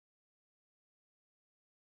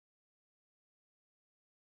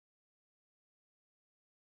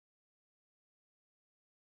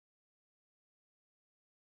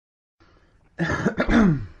It's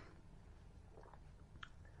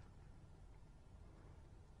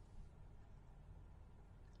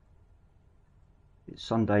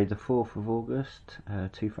Sunday the 4th of August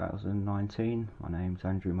 2019. My name's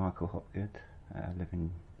Andrew Michael Hopgood. I live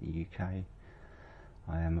in the UK.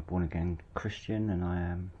 I am a born again Christian, and I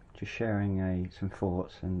am just sharing some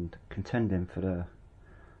thoughts and contending for the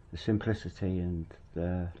simplicity and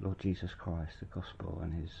the Lord Jesus Christ, the gospel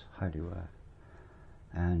and his holy word,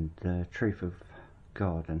 and the truth of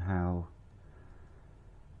God, and how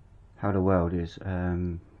the world is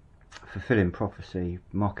fulfilling prophecy,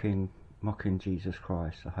 mocking Jesus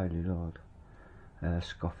Christ, the Holy Lord,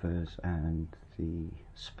 scoffers, and the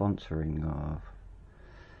sponsoring of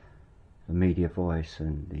the media voice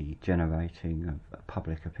and the generating of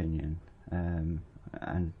public opinion, and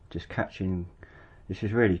just catching. This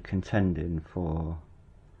is really contending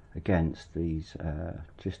against these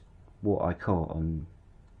just what I caught on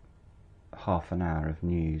half an hour of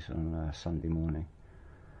news on a Sunday morning,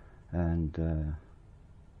 and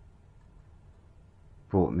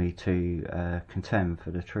brought me to contend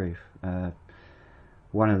for the truth.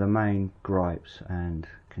 One of the main gripes and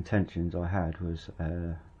contentions I had was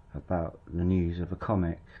about the news of a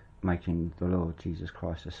comic making the Lord Jesus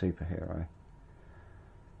Christ a superhero,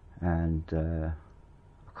 and I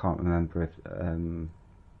can't remember if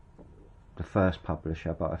the first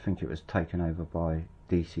publisher, but I think it was taken over by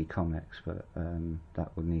DC Comics, but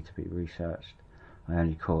that would need to be researched. I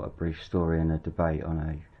only caught a brief story in a debate on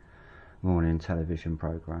a morning television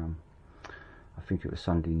programme. I think it was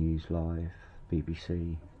Sunday News Live,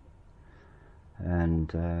 BBC,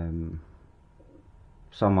 and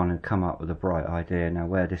someone had come up with a bright idea. Now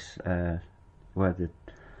where the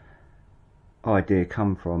idea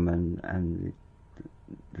come from, and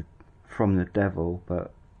from the devil,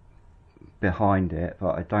 but behind it,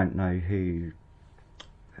 but I don't know who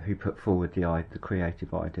put forward the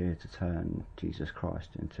creative idea to turn Jesus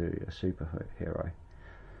Christ into a superhero.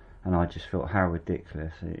 And I just thought, how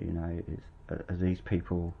ridiculous, are these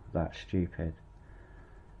people that stupid?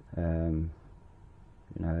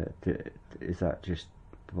 Is that just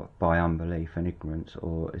by unbelief and ignorance,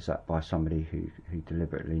 or is that by somebody who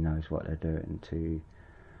deliberately knows what they're doing to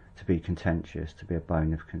be contentious, to be a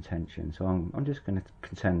bone of contention? So I'm just going to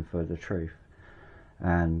contend for the truth,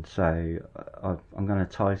 and so I'm going to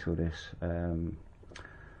title this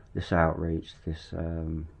outreach, this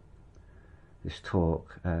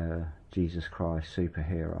talk, Jesus Christ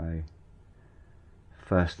Superhero,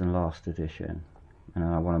 first and last edition. And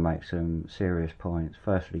I want to make some serious points.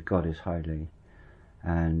 Firstly, God is holy,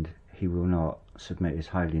 and he will not submit his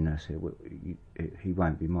holiness. He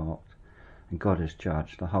won't be mocked. And God is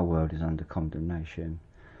judged. The whole world is under condemnation,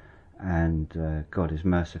 and God is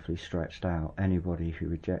mercifully stretched out. Anybody who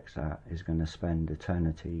rejects that is going to spend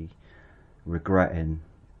eternity regretting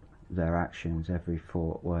their actions, every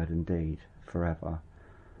thought, word and deed, forever.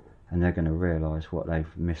 And they're going to realise what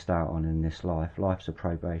they've missed out on in this life. Life's a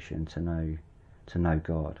probation to know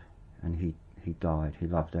God, and he died. He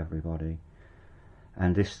loved everybody.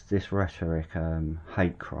 And this rhetoric,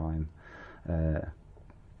 hate crime,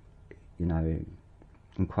 in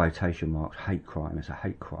quotation marks, hate crime. It's a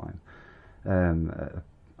hate crime.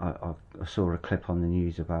 I saw a clip on the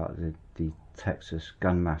news about the Texas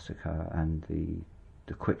gun massacre, and the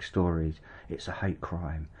quick stories. It's a hate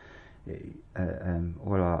crime.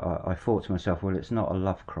 I thought to myself, well, it's not a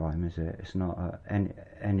love crime, is it? It's not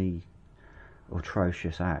any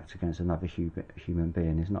atrocious act against another human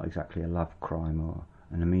being. It's not exactly a love crime or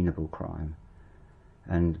an amenable crime,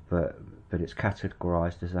 but it's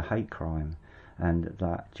categorised as a hate crime, and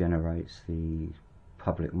that generates the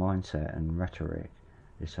public mindset and rhetoric,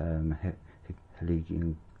 this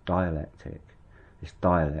Hegelian dialectic, this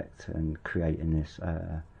dialect, and creating this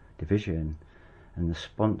division, and the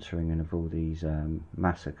sponsoring of all these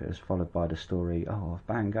massacres, followed by the story,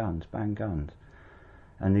 ban guns,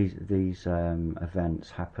 and these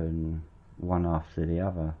events happen one after the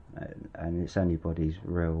other, and it's anybody's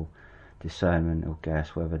real discernment or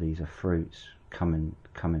guess whether these are fruits coming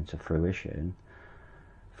to fruition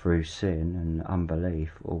through sin and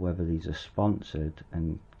unbelief, or whether these are sponsored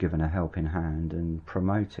and given a helping hand and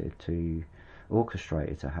promoted to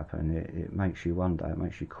orchestrated to happen. It makes you wonder, it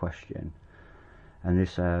makes you question. And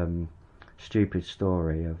this stupid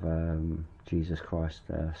story of Jesus Christ,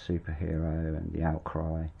 the superhero, and the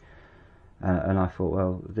outcry, and I thought,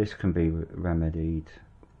 well, this can be remedied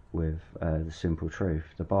with the simple truth.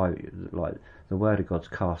 The Bible, like the Word of God's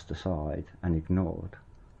cast aside and ignored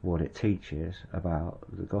what it teaches about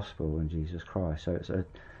the gospel and Jesus Christ. So it's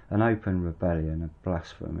an open rebellion, a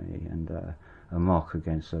blasphemy, and a mock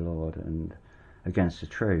against the Lord, and against the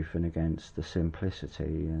truth and against the simplicity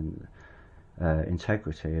and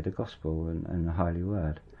integrity of the gospel and the holy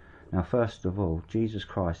word. Now, first of all, Jesus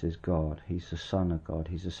Christ is God. He's the Son of God.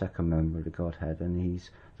 He's the second member of the Godhead, and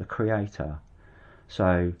he's the Creator.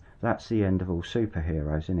 So that's the end of all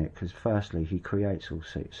superheroes, isn't it? Because firstly, he creates all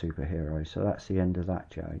superheroes, so that's the end of that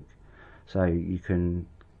joke. So you can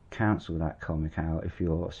cancel that comic out if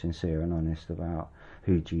you're sincere and honest about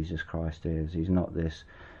who Jesus Christ is. He's not this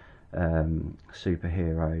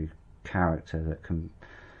superhero character that can,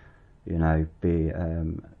 you know, be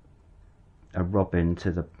a Robin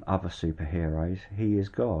to the other superheroes. He is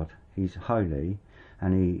God. He's holy,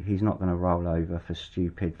 and he's not going to roll over for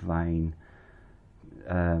stupid, vain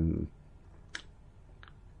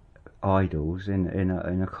idols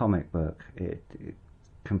in a comic book. It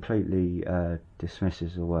completely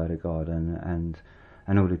dismisses the word of God and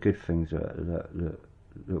all the good things that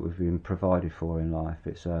we've been provided for in life.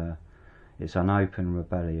 It's an open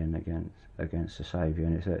rebellion against the Saviour,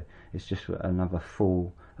 and it's just another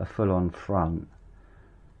full-on front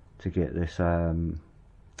to get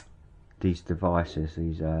these devices,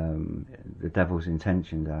 the devil's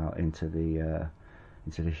intentions out into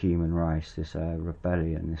the human race. This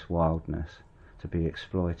rebellion, this wildness, to be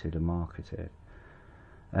exploited and marketed.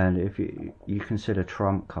 And if you consider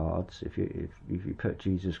trump cards, if you put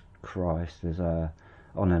Jesus Christ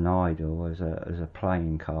on an idol as a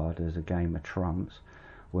playing card, as a game of trumps,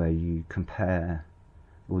 where you compare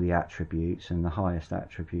all the attributes and the highest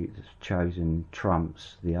attribute that's chosen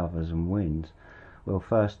trumps the others and wins. Well,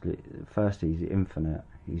 first he's infinite,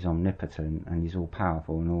 he's omnipotent, and he's all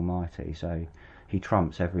powerful and almighty. So he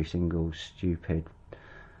trumps every single stupid,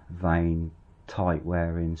 vain,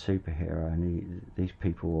 tight-wearing superhero, and these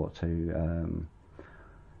people ought to,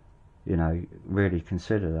 you know, really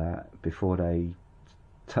consider that before they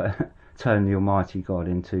turn the Almighty God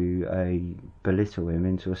belittle him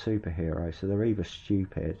into a superhero. So they're either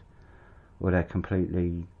stupid or they're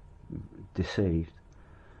completely deceived,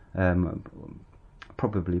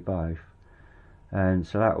 probably both. And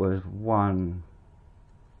so that was one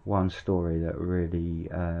story that really,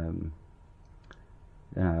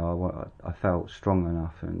 you know, I felt strong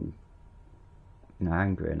enough and, you know,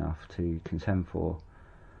 angry enough to contend for.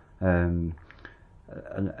 And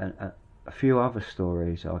a few other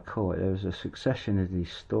stories I caught. There was a succession of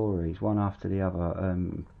these stories, one after the other.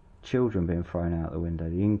 Children being thrown out the window,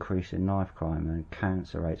 the increase in knife crime and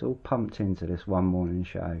cancer rates, all pumped into this one morning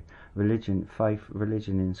show. Religion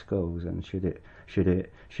in schools, and shouldn't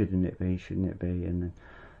it be, and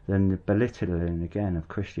then the belittling again of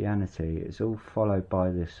Christianity. It's all followed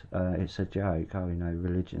by this, it's a joke, oh, you know,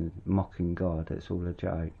 religion mocking God, it's all a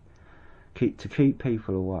joke. To keep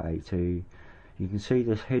people away, you can see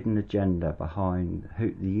this hidden agenda behind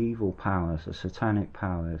the evil powers, the satanic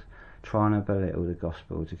powers, trying to belittle the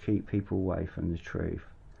gospel to keep people away from the truth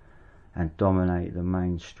and dominate the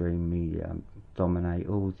mainstream media, dominate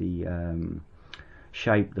all the,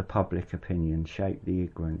 shape the public opinion, shape the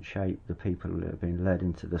ignorant, shape the people that have been led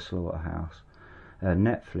into the slaughterhouse.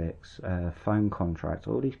 Netflix, phone contracts,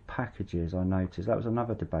 all these packages. I noticed that was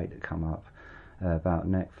another debate that come up about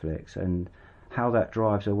Netflix and how that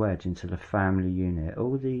drives a wedge into the family unit.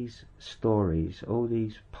 All these stories, all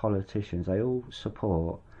these politicians, they all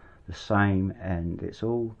support the same end. It's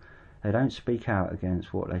all, they don't speak out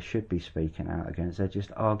against what they should be speaking out against. They're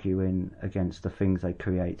just arguing against the things they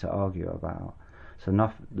create to argue about. So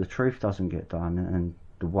the truth doesn't get done, and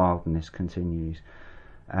the wildness continues,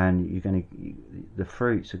 and the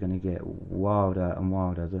fruits are going to get wilder and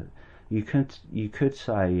wilder. You could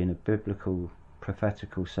say, in a biblical,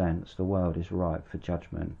 prophetical sense, the world is ripe for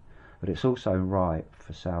judgment, but it's also ripe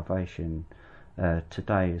for salvation.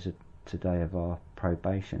 Today is a today of our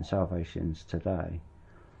probation. Salvation's today,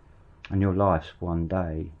 and your life's one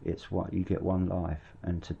day. It's what you get, one life,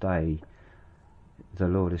 and today the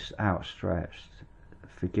Lord is outstretched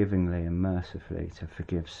forgivingly and mercifully to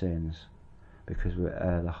forgive sins, because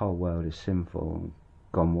the whole world is sinful and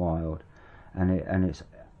gone wild, and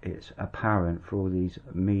it's apparent for all these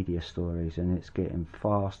media stories, and it's getting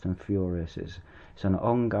fast and furious. It's an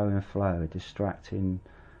ongoing flow of distracting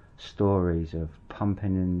stories of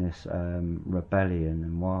pumping in this rebellion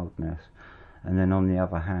and wildness, and then on the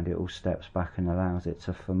other hand it all steps back and allows it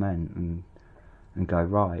to ferment and go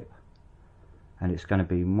ripe, and it's going to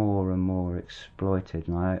be more and more exploited.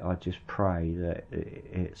 And I just pray that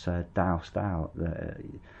it's doused out, that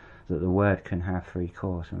the word can have free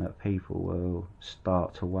course, and that people will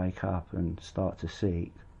start to wake up and start to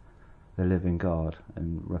seek the living God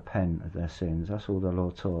and repent of their sins. That's all the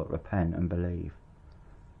Lord taught: repent and believe.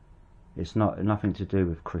 It's nothing to do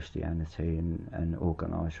with Christianity and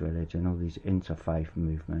organised religion, all these interfaith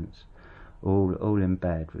movements, all in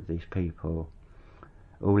bed with these people,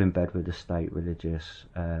 all in bed with the state religious,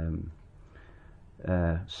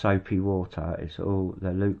 soapy water. It's all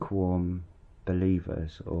the lukewarm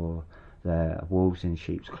believers, or they're wolves in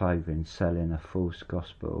sheep's clothing, selling a false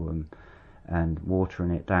gospel and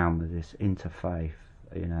watering it down with this interfaith.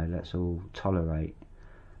 Let's all tolerate,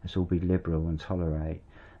 let's all be liberal and tolerate.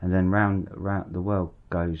 And then round the world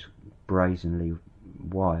goes brazenly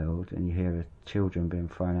wild, and you hear children being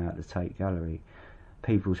thrown out the Tate Gallery,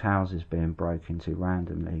 people's houses being broken into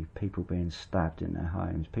randomly, people being stabbed in their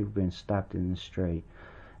homes, people being stabbed in the street.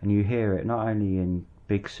 And you hear it not only in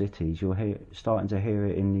big cities, you're starting to hear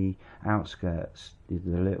it in the outskirts,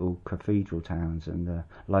 the little cathedral towns and the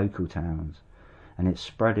local towns, and it's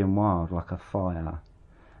spreading wild like a fire.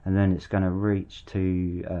 And then it's going to reach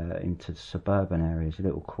into suburban areas,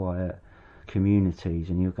 little quiet communities,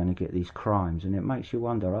 and you're going to get these crimes. And it makes you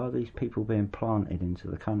wonder, are these people being planted into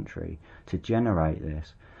the country to generate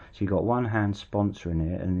this? So you've got one hand sponsoring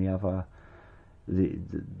it, and the other,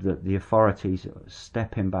 the authorities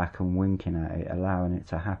stepping back and winking at it, allowing it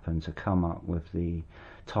to happen, to come up with the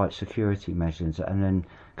tight security measures. And then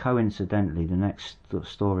coincidentally, the next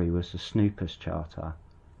story was the Snoopers Charter.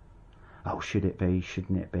 Oh, should it be,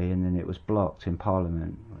 shouldn't it be? And then it was blocked in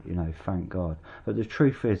Parliament, thank God. But the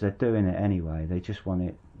truth is, they're doing it anyway. They just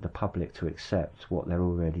want the public to accept what they're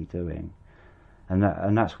already doing. And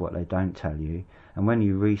that's what they don't tell you. And when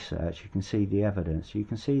you research, you can see the evidence. You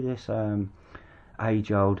can see this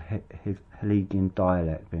age-old Hegelian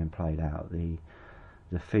dialect being played out. The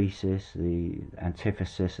thesis, the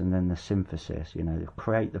antithesis, and then the synthesis. They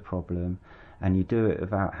create the problem, and you do it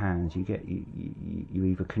without hands. You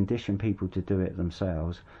either condition people to do it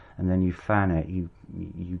themselves, and then you fan it. You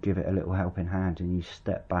give it a little helping hand, and you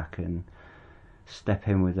step back and step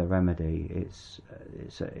in with a remedy. It's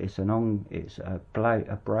a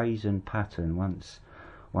brazen pattern.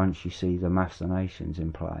 Once you see the machinations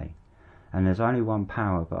in play, and there's only one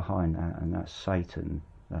power behind that, and that's Satan.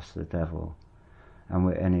 That's the devil.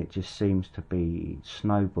 And it just seems to be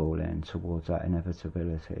snowballing towards that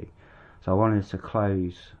inevitability. So I wanted to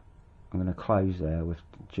close. I'm going to close there with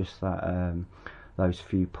just that, those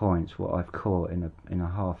few points. What I've caught in a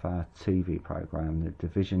half-hour TV program: the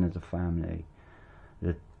division of the family,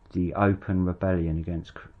 the open rebellion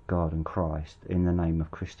against God and Christ in the name of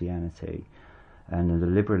Christianity, and the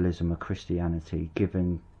liberalism of Christianity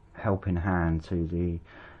giving helping hand to the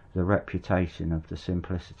reputation of the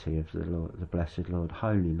simplicity of the Lord, the blessed Lord,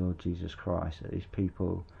 holy Lord Jesus Christ. That these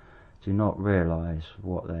people do not realise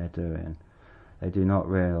what they're doing. They do not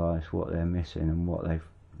realise what they're missing, and what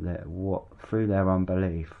through their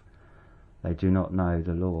unbelief they do not know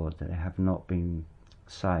the Lord. They have not been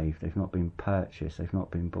saved. They've not been purchased. They've not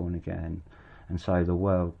been born again. And so the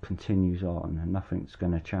world continues on, and nothing's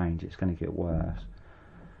going to change. It's going to get worse.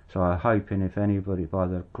 So I'm hoping, if anybody, by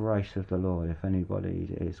the grace of the Lord, if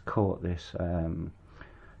anybody has caught this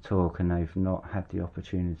talk and they've not had the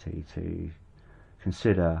opportunity to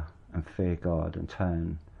consider and fear God and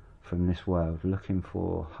turn from this world, looking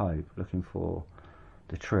for hope, looking for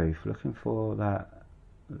the truth, looking for that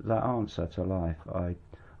answer to life, I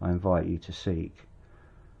invite you to seek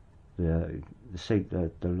the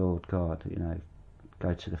Lord God.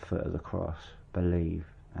 Go to the foot of the cross, believe,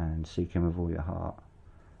 and seek Him with all your heart,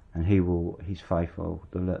 and He's faithful.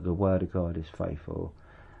 The Word of God is faithful,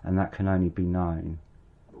 and that can only be known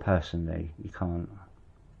personally. You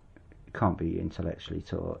can't be intellectually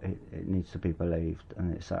taught. It needs to be believed,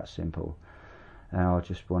 and it's that simple. And I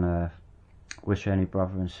just want to wish any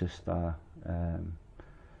brother and sister,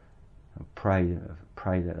 pray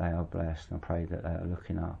that they are blessed, and pray that they are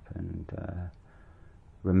looking up and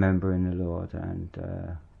remembering the Lord.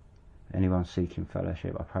 And anyone seeking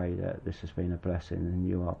fellowship, I pray that this has been a blessing and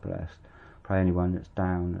you are blessed. Pray anyone that's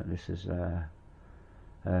down, that this has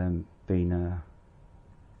been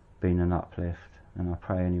an uplift. And I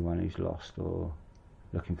pray anyone who's lost or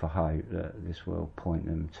looking for hope, that this will point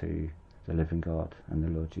them to the living God and the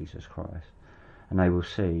Lord Jesus Christ, and they will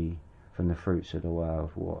see from the fruits of the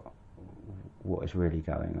world what is really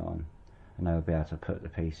going on, and they will be able to put the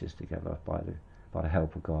pieces together by the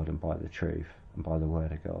help of God and by the truth and by the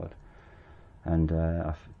Word of God. And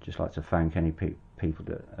I'd just like to thank any people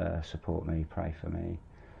that support me, pray for me,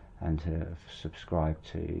 and to subscribe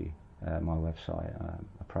to my website.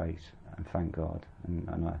 I praise and thank God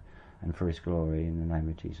and for His glory, in the name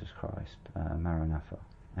of Jesus Christ. Maranatha.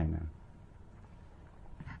 Amen.